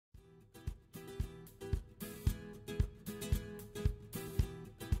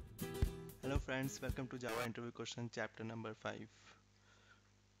Hello friends, welcome to Java interview question chapter number 5.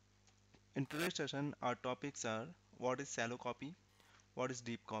 In today's session, our topics are what is shallow copy, what is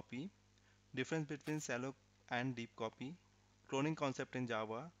deep copy, difference between shallow and deep copy, cloning concept in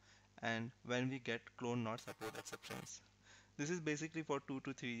Java, and when we get clone not support exceptions. This is basically for 2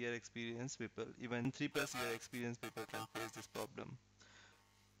 to 3 year experience people, even 3 plus year experience people can face this problem.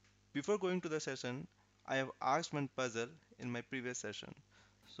 Before going to the session, I have asked one puzzle in my previous session.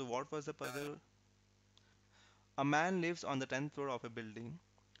 So what was the puzzle? A man lives on the 10th floor of a building.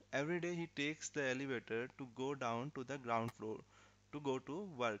 Every day he takes the elevator to go down to the ground floor to go to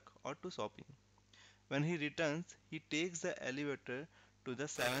work or to shopping. When he returns, he takes the elevator to the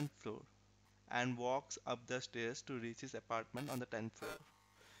 7th floor and walks up the stairs to reach his apartment on the 10th floor.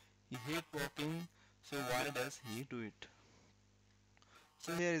 He hates walking, so why does he do it?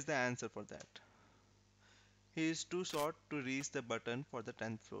 So here is the answer for that. He is too short to reach the button for the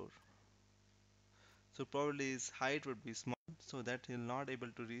 10th floor. So probably his height would be small so that he'll not able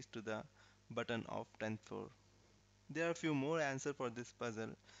to reach to the button of 10th floor. There are a few more answers for this puzzle,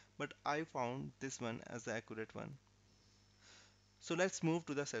 but I found this one as the accurate one. So let's move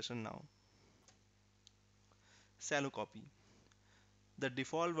to the session now. Shallow copy. The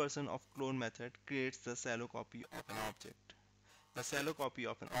default version of clone method creates the shallow copy of an object. The shallow copy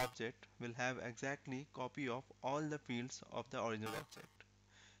of an object will have exactly copy of all the fields of the original object.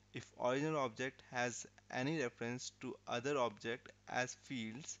 If original object has any reference to other object as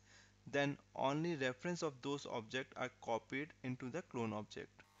fields, then only reference of those objects are copied into the clone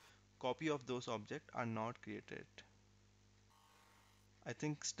object. Copy of those objects are not created. I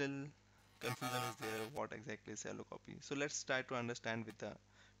think still confusion is there what exactly is shallow copy. So let's try to understand with the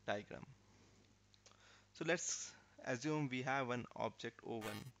diagram. So let's assume we have an object O1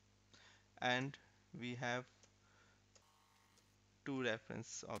 and we have two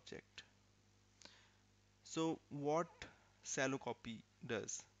reference object. So what shallow copy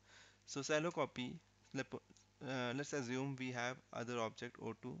does? So shallow copy, let's assume we have other object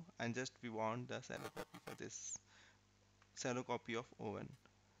O2 and just we want the shallow copy for this shallow copy of O1.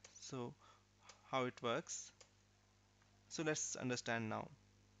 So how it works? So let's understand now.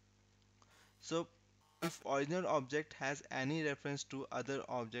 So if original object has any reference to other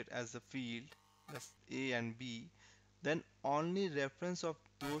object as a field, that's A and B, then only reference of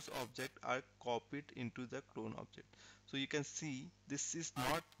those objects are copied into the clone object. So you can see this is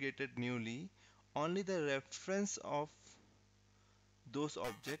not created newly, only the reference of those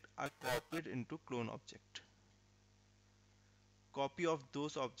objects are copied into clone object. Copy of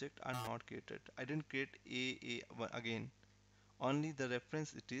those objects are not created. I didn't create A again, only the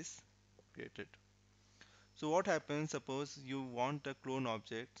reference it is created. So what happens, suppose you want a clone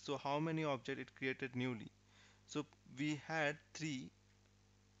object, so how many object it created newly? So we had 3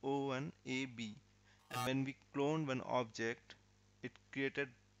 O1 AB, and when we cloned one object it created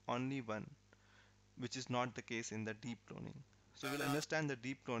only one, which is not the case in the deep cloning. So we'll understand the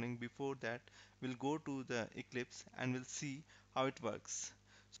deep cloning. Before that we'll go to the Eclipse and we'll see how it works.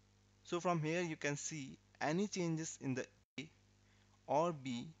 So from here you can see any changes in the A or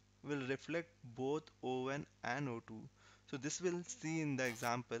B will reflect both O1 and O2. So this we'll see in the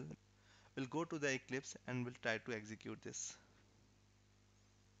example. We'll go to the Eclipse and we'll try to execute this.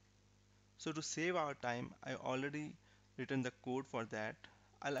 So to save our time, I already written the code for that.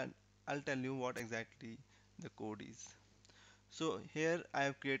 I'll tell you what exactly the code is. So here I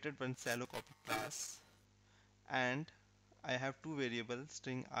have created one shallow copy class and I have two variables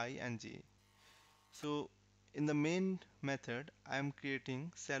string I and j. So in the main method I am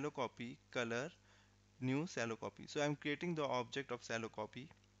creating shallow copy color new shallow copy. So I am creating the object of shallow copy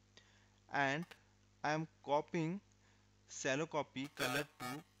and I am copying shallow copy color to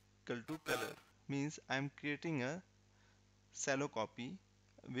equal to color, means I am creating a shallow copy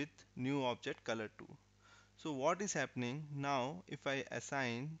with new object color 2. So what is happening now, if I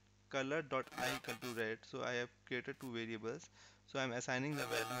assign color dot I equal to red, so I have created two variables, so I am assigning the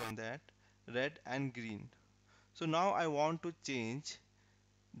value on that red and green. So now I want to change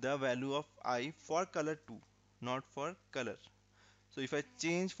the value of I for color 2, not for color. So if I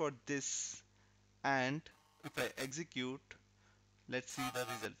change for this and if I execute, let's see the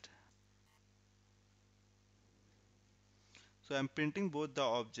result. So I'm printing both the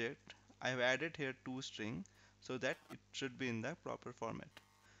object. I have added here two string so that it should be in the proper format.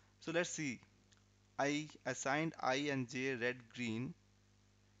 So let's see. I assigned I and j red green,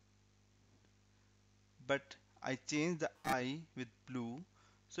 but I changed the I with blue,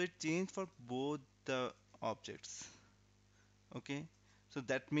 so it changed for both the objects. Okay, so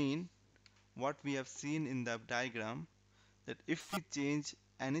that means what we have seen in the diagram, that if we change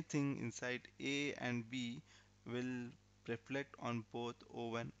anything inside A and B will reflect on both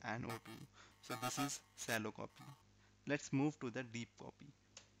O1 and O2. So this is shallow copy. Let's move to the deep copy.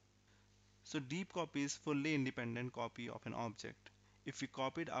 So deep copy is fully independent copy of an object. If we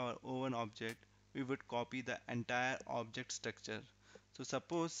copied our O1 object, we would copy the entire object structure. So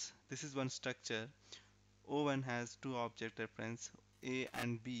suppose this is one structure. O1 has two object reference A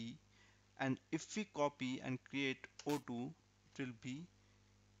and B, and if we copy and create O2, it will be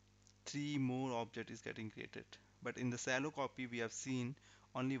three more object is getting created. But in the shallow copy we have seen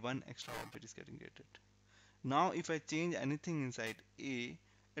only one extra object is getting created. Now if I change anything inside A,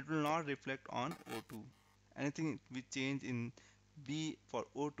 it will not reflect on O2. Anything we change in B for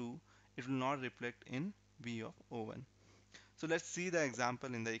O2, it will not reflect in B of O1. So let's see the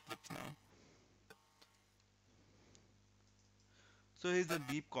example in the Eclipse now. So here's the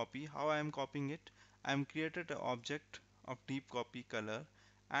deep copy. How I am copying it? I am created an object of deep copy color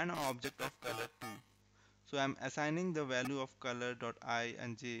and an object of color 2. So I am assigning the value of color.I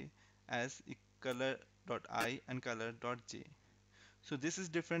and j as color.I and color.j. So this is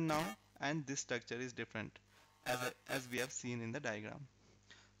different now and this structure is different as we have seen in the diagram.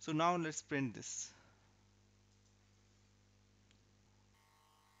 So now let's print this.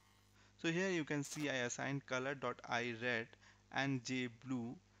 So here you can see I assigned color.I red and j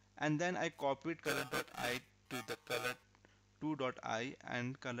blue, and then I copied color.I to the color2.I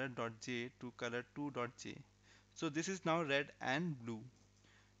and color.j to color2.j. So this is now red and blue.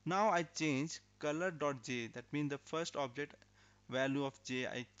 Now I change color.j, that means the first object value of j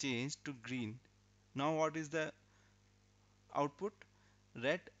I changed to green. Now what is the output?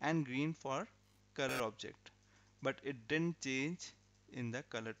 Red and green for color object, but it didn't change in the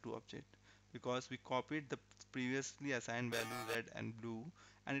color 2 object because we copied the previously assigned value red and blue,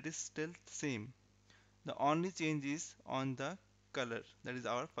 and it is still same. The only change is on the color, that is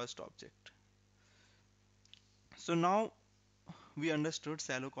our first object. So now we understood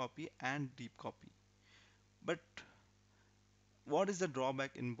shallow copy and deep copy, but what is the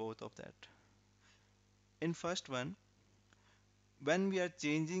drawback in both of that? In first one, when we are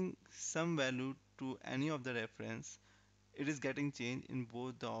changing some value to any of the reference, it is getting changed in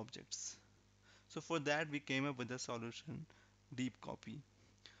both the objects. So for that we came up with the solution deep copy.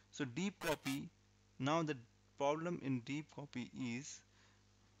 So deep copy, now the problem in deep copy is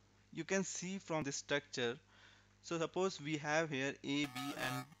you can see from the structure. So suppose we have here A, B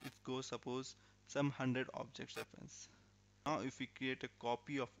and it goes suppose some 100 objects reference. Now if we create a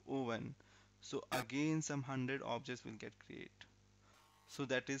copy of O1, so again some 100 objects will get created. So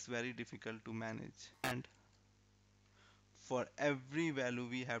that is very difficult to manage, and for every value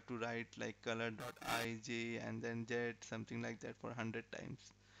we have to write like color.ij and then z, something like that for 100 times.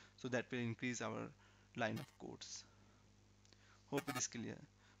 So that will increase our line of codes. Hope it is clear.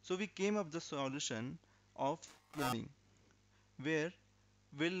 So we came up the solution of cloning, where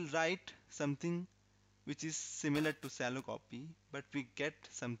we'll write something which is similar to shallow copy, but we get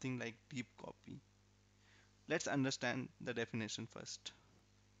something like deep copy. Let's understand the definition first.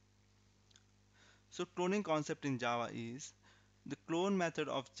 So cloning concept in Java is the clone method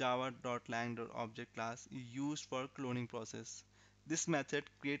of java.lang.object class is used for cloning process. This method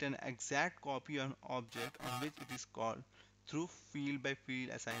creates an exact copy of an object on which it is called through field by field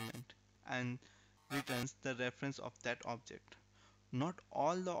assignment and returns the reference of that object. Not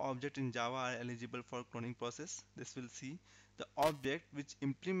all the objects in Java are eligible for cloning process. This will see the object which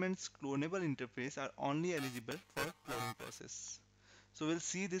implements clonable interface are only eligible for cloning process. So we'll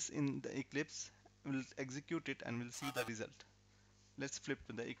see this in the Eclipse. We'll execute it and we'll see the result. Let's flip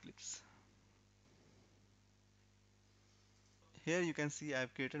to the Eclipse. Here you can see I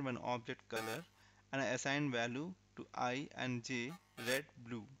have created one object color and I assign value to I and j red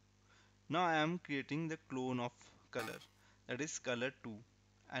blue. Now I am creating the clone of color, that is color 2.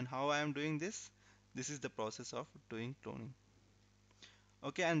 And how I am doing this? This is the process of doing cloning.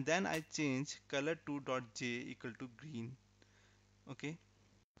 Okay, and then I change color2.j equal to green. Okay,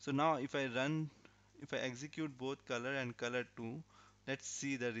 so now if I execute both color and color 2, let's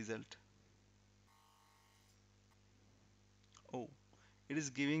see the result. Oh, it is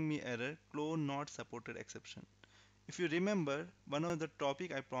giving me error clone not supported exception. If you remember, one of the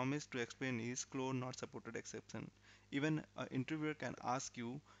topic I promised to explain is clone not supported exception. Even an interviewer can ask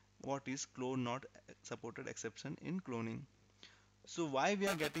you what is clone not supported exception in cloning. So why we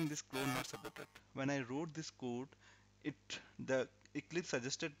are getting this clone not supported? When I wrote this code, the Eclipse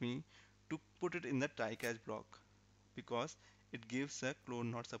suggested me to put it in the try catch block because it gives a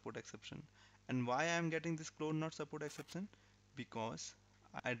clone not support exception. And why I am getting this clone not support exception? Because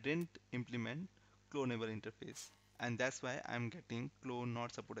I didn't implement clonable interface. and that's why I'm getting clone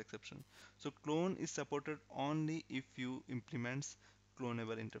not support exception. So clone is supported only if you implements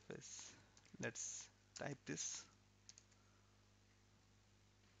clonable interface. Let's type this.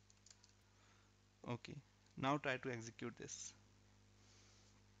 Okay, now try to execute this.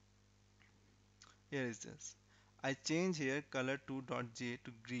 Here is this. I change here color to.j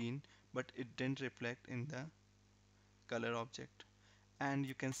to green, but it didn't reflect in the color object. And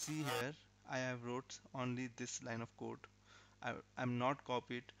you can see here I have wrote only this line of code. I'm not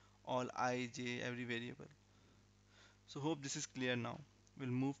copied all I, j, every variable. So hope this is clear now. We'll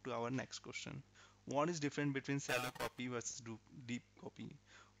move to our next question. What is different between shallow copy versus deep copy?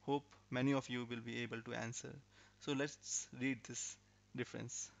 Hope many of you will be able to answer. So let's read this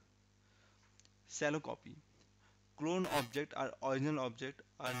difference. Shallow copy. Clone object or original object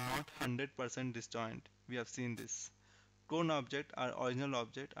are not 100% disjoint. We have seen this. Clone object or original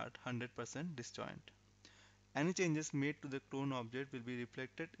object are 100% disjoint. Any changes made to the clone object will be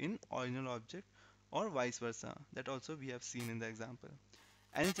reflected in original object or vice versa. That also we have seen in the example.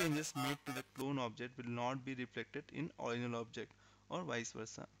 Any changes made to the clone object will not be reflected in original object or vice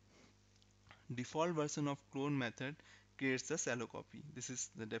versa. Default version of clone method creates the shallow copy. This is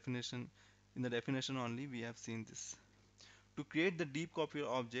the definition. In the definition only we have seen this. To create the deep copy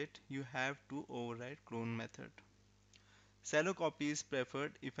object, you have to override clone method. Shallow copy is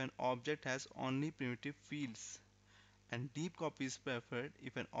preferred if an object has only primitive fields, and deep copy is preferred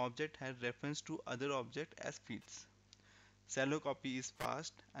if an object has reference to other object as fields. Shallow copy is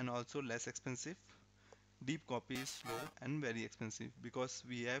fast and also less expensive. Deep copy is slow and very expensive because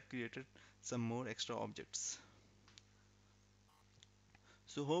we have created some more extra objects.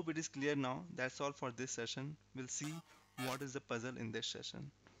 So hope it is clear now. That's all for this session. We'll see what is the puzzle in this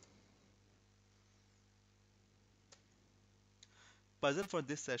session. Puzzle for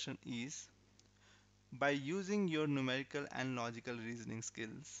this session is, by using your numerical and logical reasoning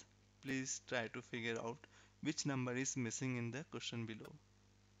skills, please try to figure out which number is missing in the question below.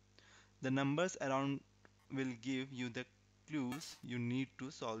 The numbers around will give you the clues you need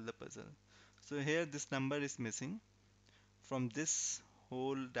to solve the puzzle. So here this number is missing. From this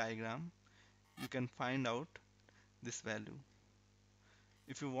whole diagram, you can find out this value.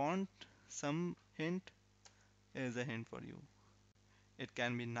 If you want some hint, here is a hint for you. It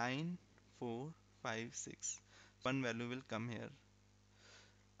can be 9, 4, 5, 6. One value will come here.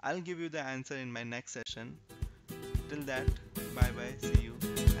 I'll give you the answer in my next session. Till that, bye bye, see you,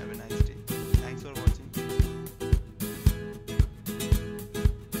 have a nice day. Thanks for watching.